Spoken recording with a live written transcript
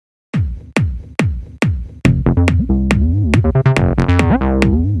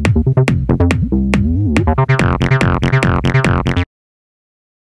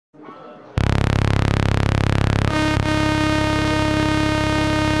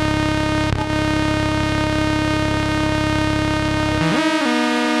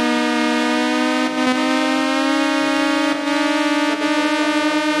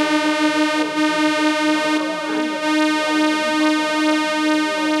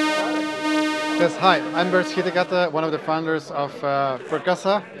Yes, hi, I'm Bert Schiettecatte, one of the founders of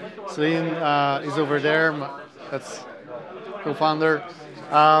Percussa. Celine is over there, that's co-founder.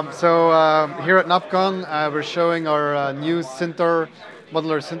 Here at Knobcon, we're showing our new Synthor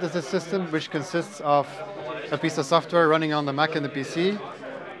Modular Synthesis System, which consists of a piece of software running on the Mac and the PC,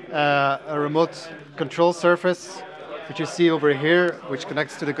 a remote control surface, which you see over here, which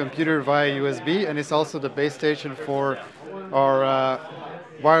connects to the computer via USB, and it's also the base station for our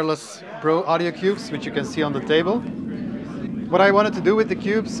wireless Pro AudioCubes, which you can see on the table. What I wanted to do with the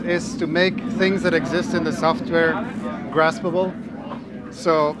cubes is to make things that exist in the software graspable.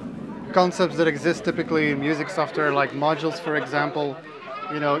 So concepts that exist typically in music software, like modules, for example,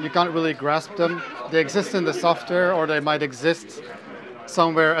 you can't really grasp them. They exist in the software, or they might exist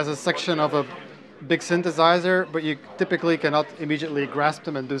somewhere as a section of a big synthesizer, but you typically cannot immediately grasp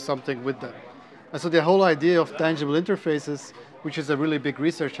them and do something with them. And so the whole idea of tangible interfaces, which is a really big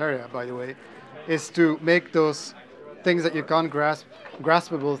research area, by the way, is to make those things that you can't grasp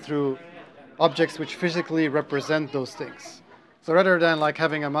graspable through objects which physically represent those things. So rather than like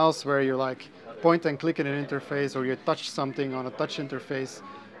having a mouse where you like point and click in an interface, or you touch something on a touch interface,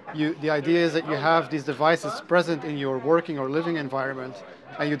 the idea is that you have these devices present in your working or living environment,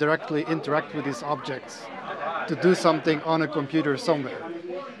 and you directly interact with these objects to do something on a computer somewhere.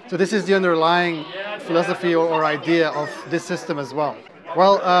 So this is the underlying philosophy or idea of this system as well.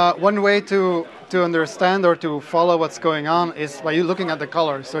 Well, one way to understand or to follow what's going on is by looking at the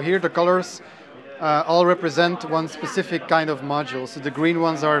colors. So here the colors all represent one specific kind of module. So the green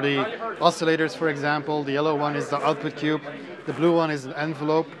ones are the oscillators, for example. The yellow one is the output cube. The blue one is an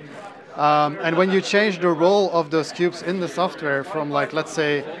envelope. And when you change the role of those cubes in the software from, like, let's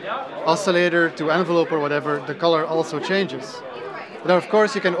say, oscillator to envelope or whatever, the color also changes. Now, of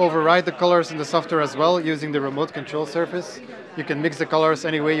course, you can override the colors in the software as well using the remote control surface. You can mix the colors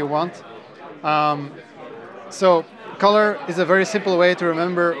any way you want. So color is a very simple way to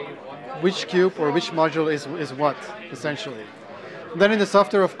remember which cube or which module is what, essentially. Then in the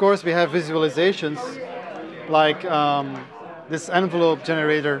software, of course, we have visualizations like this envelope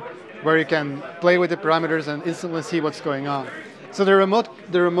generator, where you can play with the parameters and instantly see what's going on. So the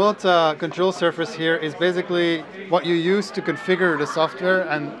remote control surface here is basically what you use to configure the software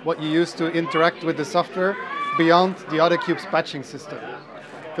and what you use to interact with the software beyond the AudioCubes patching system.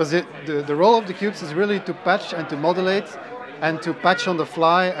 Because the role of the cubes is really to patch and to modulate and to patch on the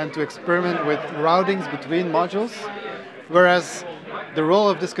fly and to experiment with routings between modules, whereas the role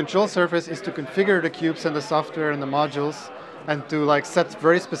of this control surface is to configure the cubes and the software and the modules and to like set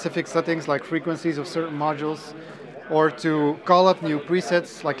very specific settings like frequencies of certain modules, or to call up new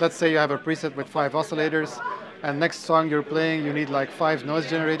presets. Like, let's say you have a preset with 5 oscillators, and next song you're playing you need like 5 noise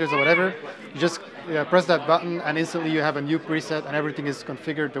generators or whatever. You just press that button and instantly you have a new preset and everything is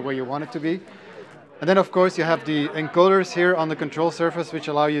configured the way you want it to be. And then of course you have the encoders here on the control surface, which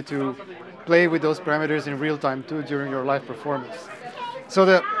allow you to play with those parameters in real time too during your live performance. So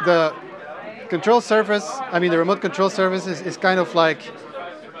the control surface, the remote control surface is kind of like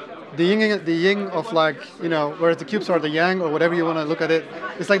the yin of, like, whereas the cubes are the yang, or whatever you want to look at it.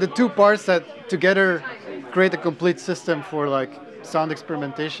 It's like the two parts that together create a complete system for like sound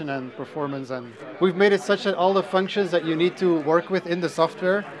experimentation and performance. And we've made it such that all the functions that you need to work with in the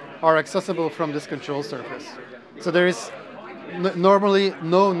software are accessible from this control surface. So there is normally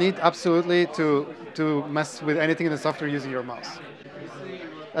no need absolutely to mess with anything in the software using your mouse.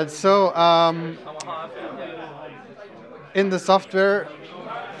 And so in the software,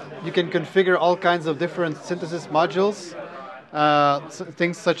 you can configure all kinds of different synthesis modules,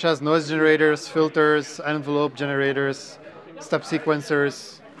 things such as noise generators, filters, envelope generators, step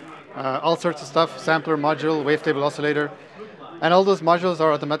sequencers, all sorts of stuff, sampler module, wavetable oscillator. And all those modules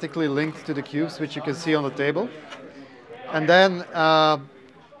are automatically linked to the cubes, which you can see on the table. And then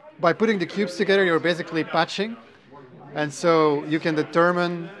by putting the cubes together, you're basically patching. And so you can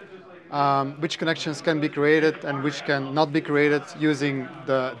determine which connections can be created and which can not be created using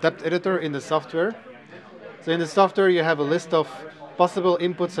the depth editor in the software. So in the software, you have a list of possible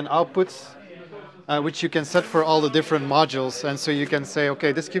inputs and outputs, which you can set for all the different modules. And so you can say,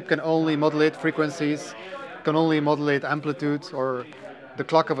 okay, this cube can only modulate frequencies, can only modulate amplitude, or the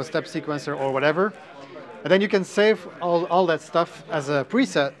clock of a step sequencer, or whatever. And then you can save all that stuff as a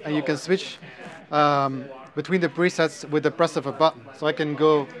preset, and you can switch between the presets with the press of a button. So I can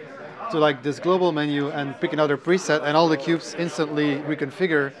go to like this global menu and pick another preset, and all the cubes instantly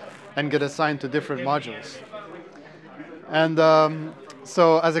reconfigure and get assigned to different modules. And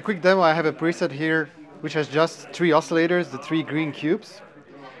so as a quick demo, I have a preset here which has just 3 oscillators, the 3 green cubes.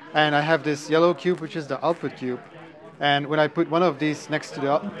 And I have this yellow cube, which is the output cube. And when I put one of these next to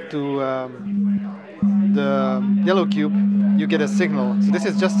the yellow cube, you get a signal. So this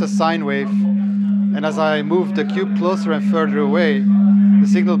is just a sine wave. And as I move the cube closer and further away, the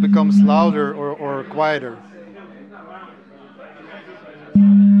signal becomes louder or quieter.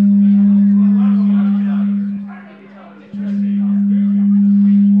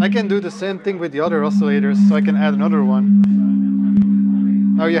 I can do the same thing with the other oscillators, so I can add another one.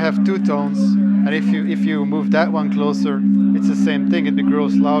 Now you have two tones, and if you move that one closer, it's the same thing, it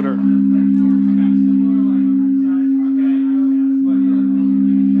grows louder.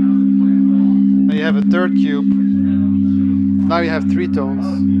 Now you have a third cube. Now you have three tones.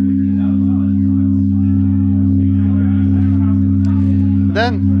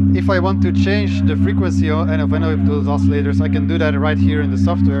 Then, if I want to change the frequency of any of those oscillators, I can do that right here in the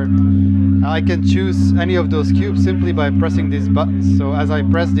software. I can choose any of those cubes simply by pressing these buttons. So as I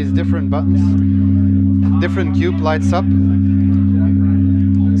press these different buttons, different cube lights up.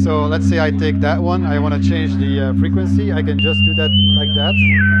 So let's say I take that one, I want to change the frequency, I can just do that like that.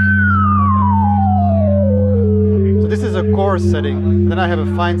 So this is a coarse setting, then I have a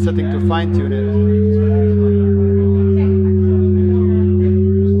fine setting to fine tune it.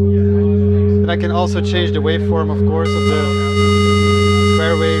 I can also change the waveform, of course, of the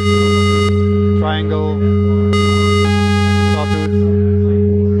square wave, triangle, sawtooth.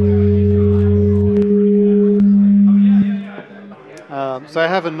 So I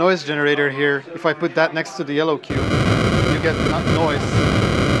have a noise generator here. If I put that next to the yellow cube, you get noise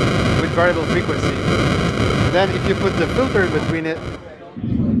with variable frequency. And then if you put the filter in between it,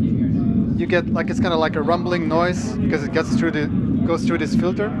 you get it's kind of like a rumbling noise because it goes through this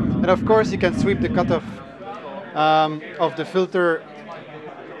filter. And of course you can sweep the cutoff of the filter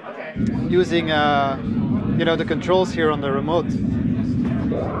using the controls here on the remote.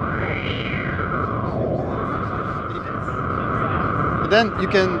 And then you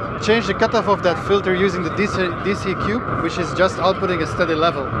can change the cutoff of that filter using the DC cube, which is just outputting a steady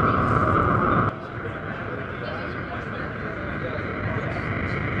level.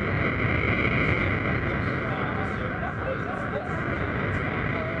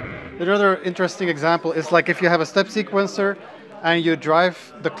 Another interesting example is like if you have a step sequencer and you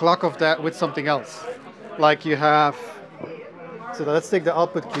drive the clock of that with something else. Like you have, so let's take the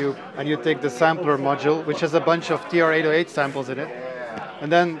output cube and you take the sampler module, which has a bunch of TR-808 samples in it.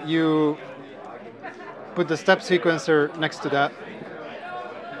 And then you put the step sequencer next to that.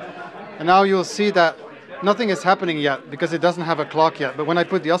 And now you'll see that nothing is happening yet because it doesn't have a clock yet. But when I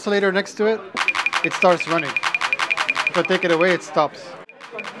put the oscillator next to it, it starts running. If I take it away, it stops.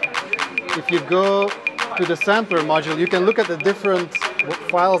 If you go to the sampler module, you can look at the different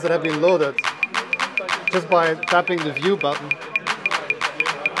files that have been loaded just by tapping the view button.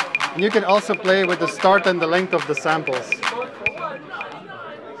 And you can also play with the start and the length of the samples.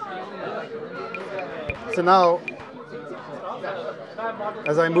 So now,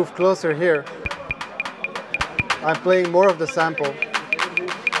 as I move closer here, I'm playing more of the sample.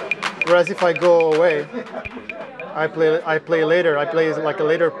 Whereas if I go away, I play later. I play like a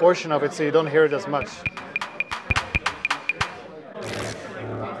later portion of it, so you don't hear it as much.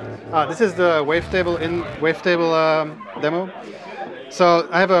 This is the wavetable demo. So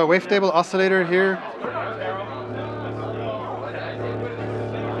I have a wavetable oscillator here.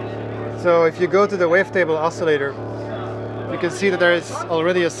 So if you go to the wavetable oscillator, you can see that there is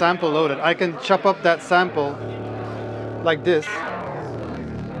already a sample loaded. I can chop up that sample like this.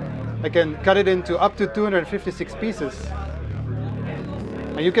 I can cut it into up to 256 pieces.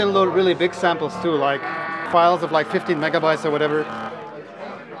 And you can load really big samples too, like files of like 15 megabytes or whatever.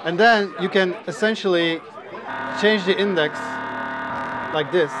 And then you can essentially change the index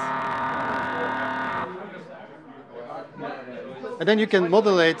like this. And then you can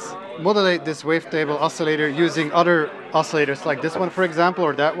modulate this wavetable oscillator using other oscillators, like this one, for example,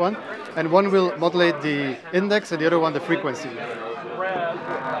 or that one. And one will modulate the index and the other one the frequency.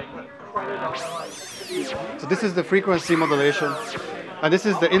 So this is the frequency modulation, and this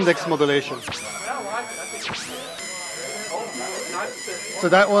is the index modulation. So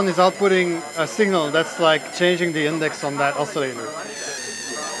that one is outputting a signal that's like changing the index on that oscillator.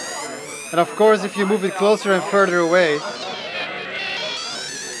 And of course, if you move it closer and further away,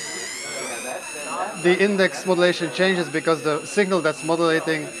 the index modulation changes because the signal that's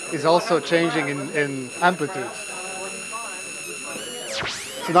modulating is also changing in amplitude.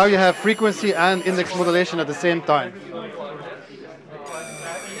 So now you have frequency and index modulation at the same time.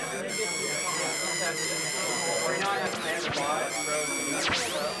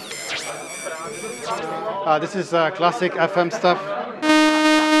 This is classic FM stuff.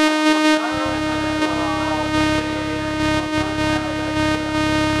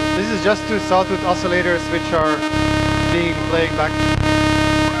 is just two sawtooth oscillators which are being playing back.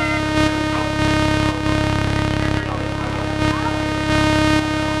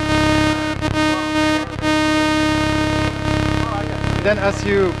 Then as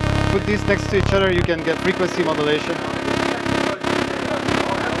you put these next to each other, you can get frequency modulation.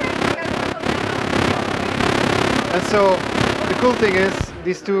 And so the cool thing is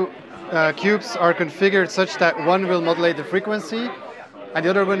these two cubes are configured such that one will modulate the frequency and the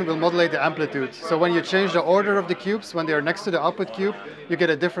other one will modulate the amplitude. So when you change the order of the cubes, when they are next to the output cube, you get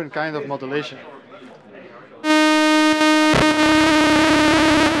a different kind of modulation.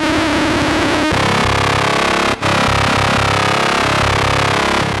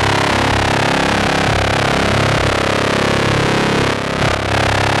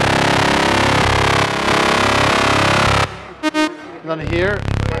 And then here,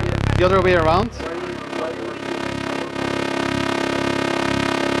 the other way around.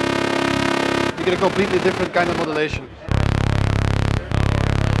 You get a completely different kind of modulation.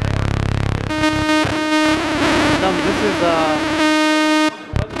 Now this is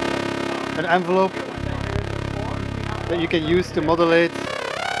an envelope that you can use to modulate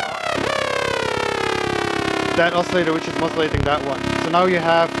that oscillator which is modulating that one. So now you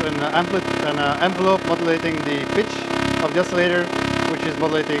have an envelope modulating the pitch of the oscillator, which is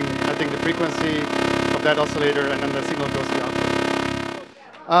modulating, I think, the frequency of that oscillator, and then the signal goes to the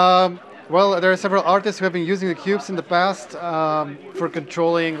output. Well, there are several artists who have been using the cubes in the past for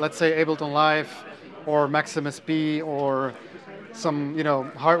controlling, let's say, Ableton Live or Maximus P or some,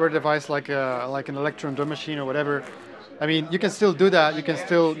 hardware device like an Electron drum machine or whatever. I mean, you can still do that. You can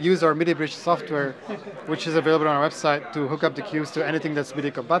still use our MIDI bridge software, which is available on our website, to hook up the cubes to anything that's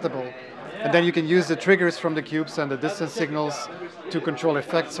MIDI compatible. And then you can use the triggers from the cubes and the distance signals to control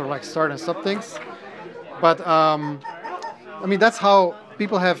effects or like start and stop things. But I mean, that's how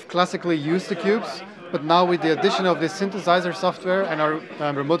people have classically used the cubes. But now with the addition of this synthesizer software and our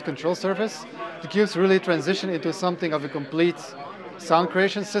remote control service, the cubes really transition into something of a complete sound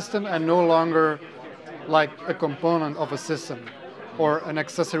creation system and no longer like a component of a system or an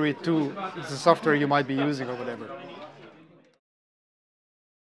accessory to the software you might be using or whatever.